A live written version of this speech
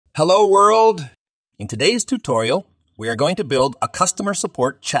Hello world! In today's tutorial, we are going to build a customer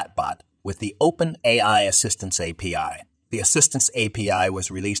support chatbot with the OpenAI Assistants API. The Assistants API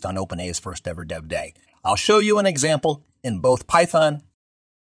was released on OpenAI's first ever Dev Day. I'll show you an example in both Python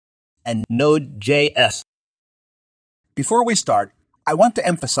and Node.js. Before we start, I want to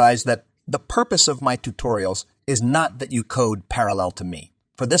emphasize that the purpose of my tutorials is not that you code parallel to me.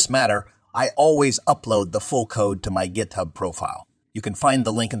 For this matter, I always upload the full code to my GitHub profile. You can find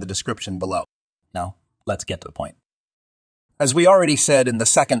the link in the description below. Now, let's get to the point. As we already said in the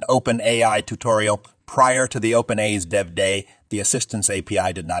second OpenAI tutorial, prior to the OpenAI's Dev Day, the Assistants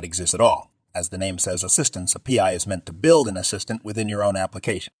API did not exist at all. As the name says, Assistants, a PI is meant to build an assistant within your own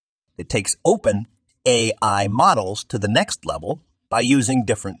application. It takes OpenAI models to the next level by using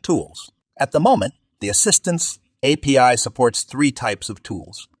different tools. At the moment, the Assistants API supports three types of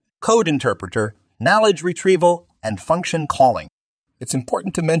tools: code interpreter, knowledge retrieval, and function calling. It's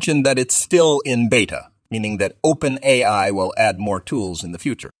important to mention that it's still in beta, meaning that OpenAI will add more tools in the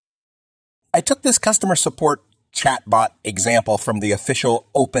future. I took this customer support chatbot example from the official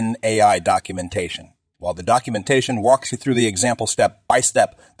OpenAI documentation. While the documentation walks you through the example step by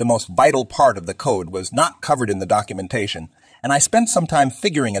step, the most vital part of the code was not covered in the documentation, and I spent some time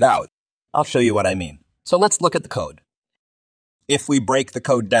figuring it out. I'll show you what I mean. So let's look at the code. If we break the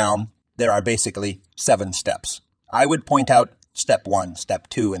code down, there are basically 7 steps. I would point out Step 1, Step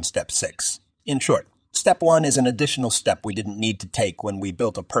 2, and Step 6. In short, Step 1 is an additional step we didn't need to take when we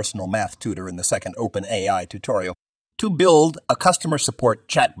built a personal math tutor in the second OpenAI tutorial. To build a customer support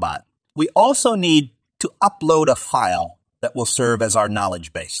chatbot, we also need to upload a file that will serve as our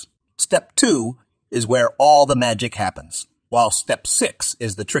knowledge base. Step 2 is where all the magic happens, while Step 6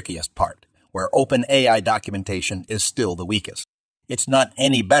 is the trickiest part, where OpenAI documentation is still the weakest. It's not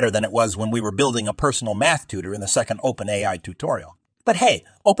any better than it was when we were building a personal math tutor in the second OpenAI tutorial. But hey,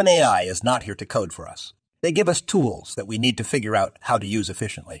 OpenAI is not here to code for us. They give us tools that we need to figure out how to use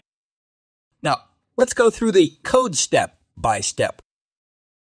efficiently. Now, let's go through the code step by step.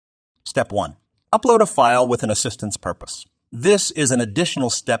 Step 1. Upload a file with an assistant's purpose. This is an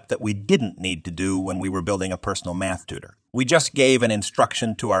additional step that we didn't need to do when we were building a personal math tutor. We just gave an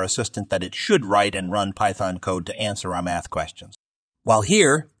instruction to our assistant that it should write and run Python code to answer our math questions. While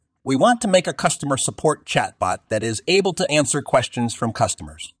here, we want to make a customer support chatbot that is able to answer questions from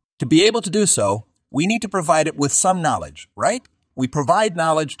customers. To be able to do so, we need to provide it with some knowledge, right? We provide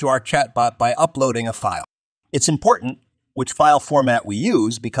knowledge to our chatbot by uploading a file. It's important which file format we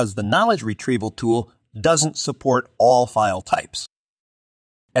use because the knowledge retrieval tool doesn't support all file types.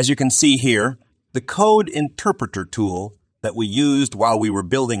 As you can see here, the code interpreter tool that we used while we were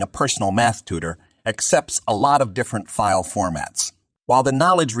building a personal math tutor accepts a lot of different file formats. While the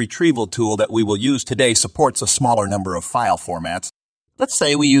knowledge retrieval tool that we will use today supports a smaller number of file formats, let's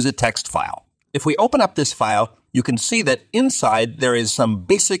say we use a text file. If we open up this file, you can see that inside there is some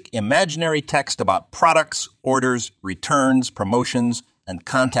basic imaginary text about products, orders, returns, promotions, and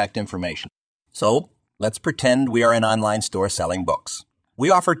contact information. So, let's pretend we are an online store selling books. We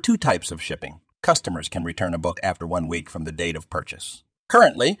offer 2 types of shipping. Customers can return a book after 1 week from the date of purchase.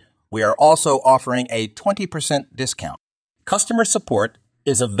 Currently, we are also offering a 20% discount. Customer support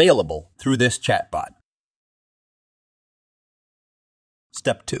is available through this chatbot.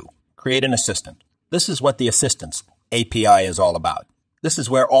 Step 2. Create an assistant. This is what the Assistants API is all about. This is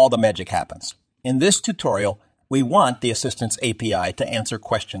where all the magic happens. In this tutorial, we want the Assistants API to answer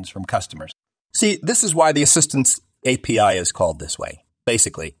questions from customers. See, this is why the Assistants API is called this way.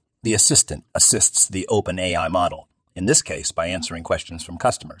 Basically, the assistant assists the OpenAI model, in this case by answering questions from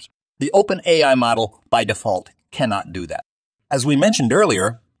customers. The OpenAI model, by default, cannot do that. As we mentioned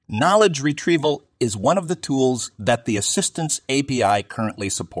earlier, knowledge retrieval is one of the tools that the Assistants API currently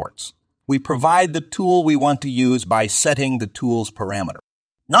supports. We provide the tool we want to use by setting the tool's parameter.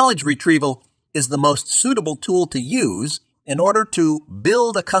 Knowledge retrieval is the most suitable tool to use in order to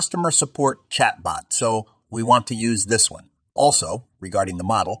build a customer support chatbot, so we want to use this one. Also, regarding the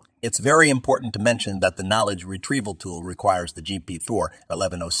model, it's very important to mention that the knowledge retrieval tool requires the GPT-4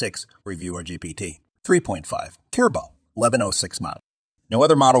 1106 Reviewer GPT 3.5 Turbo 1106 model. No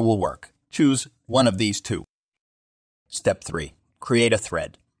other model will work. Choose one of these 2. Step 3. Create a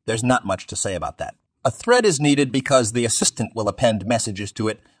thread. There's not much to say about that. A thread is needed because the assistant will append messages to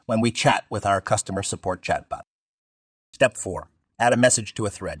it when we chat with our customer support chatbot. Step 4. Add a message to a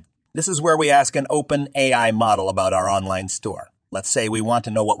thread. This is where we ask an OpenAI model about our online store. Let's say we want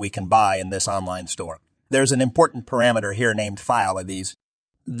to know what we can buy in this online store. There's an important parameter here named file of these.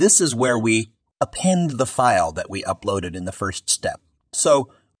 This is where we append the file that we uploaded in the first step.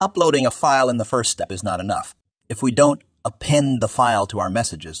 So uploading a file in the first step is not enough. If we don't append the file to our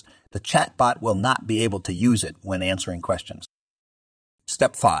messages, the chatbot will not be able to use it when answering questions.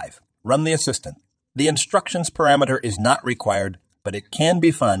 Step 5. Run the assistant. The instructions parameter is not required, but it can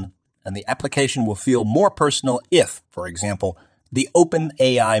be fun, and the application will feel more personal if, for example, the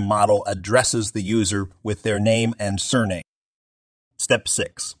OpenAI model addresses the user with their name and surname. Step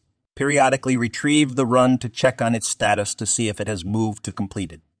 6. Periodically retrieve the run to check on its status to see if it has moved to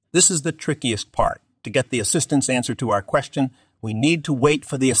completed. This is the trickiest part. To get the assistant's answer to our question, we need to wait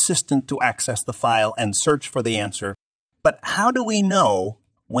for the assistant to access the file and search for the answer. But how do we know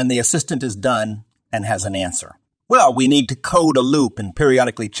when the assistant is done and has an answer? Well, we need to code a loop and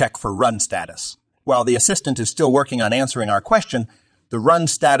periodically check for run status. While the assistant is still working on answering our question, the run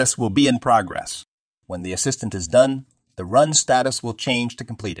status will be in progress. When the assistant is done, the run status will change to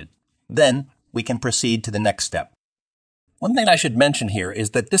completed. Then we can proceed to the next step. One thing I should mention here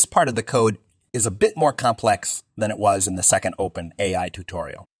is that this part of the code is a bit more complex than it was in the second OpenAI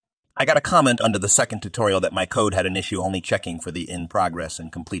tutorial. I got a comment under the second tutorial that my code had an issue only checking for the in progress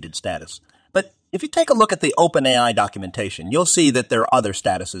and completed status. But if you take a look at the OpenAI documentation, you'll see that there are other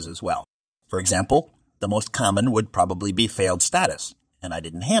statuses as well. For example, the most common would probably be failed status, and I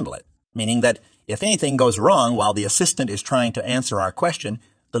didn't handle it, meaning that if anything goes wrong while the assistant is trying to answer our question,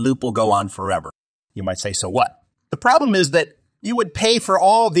 the loop will go on forever. You might say, so what? The problem is that you would pay for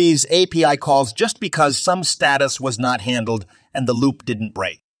all these API calls just because some status was not handled and the loop didn't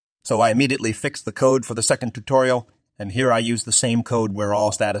break. So I immediately fixed the code for the second tutorial, and here I use the same code where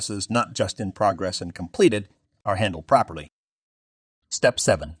all statuses, not just in progress and completed, are handled properly. Step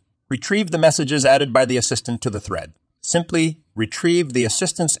 7. Retrieve the messages added by the assistant to the thread. Simply retrieve the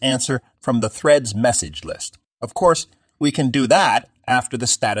assistant's answer from the thread's message list. Of course, we can do that after the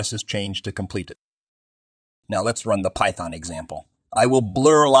status is changed to completed. Now let's run the Python example. I will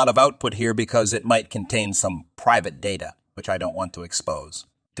blur a lot of output here because it might contain some private data, which I don't want to expose.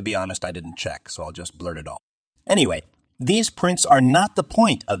 To be honest, I didn't check, so I'll just blurt it all. Anyway, these prints are not the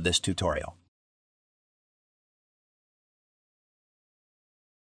point of this tutorial.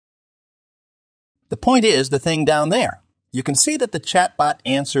 The point is the thing down there. You can see that the chatbot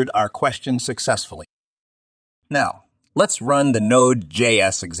answered our question successfully. Now, let's run the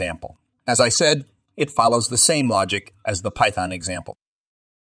Node.js example. As I said, it follows the same logic as the Python example.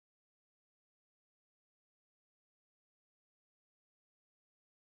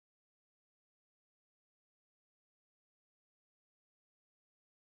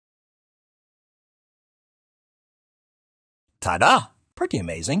 Ta-da! Pretty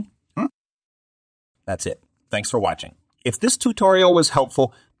amazing. That's it. Thanks for watching. If this tutorial was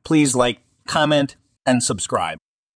helpful, please like, comment, and subscribe.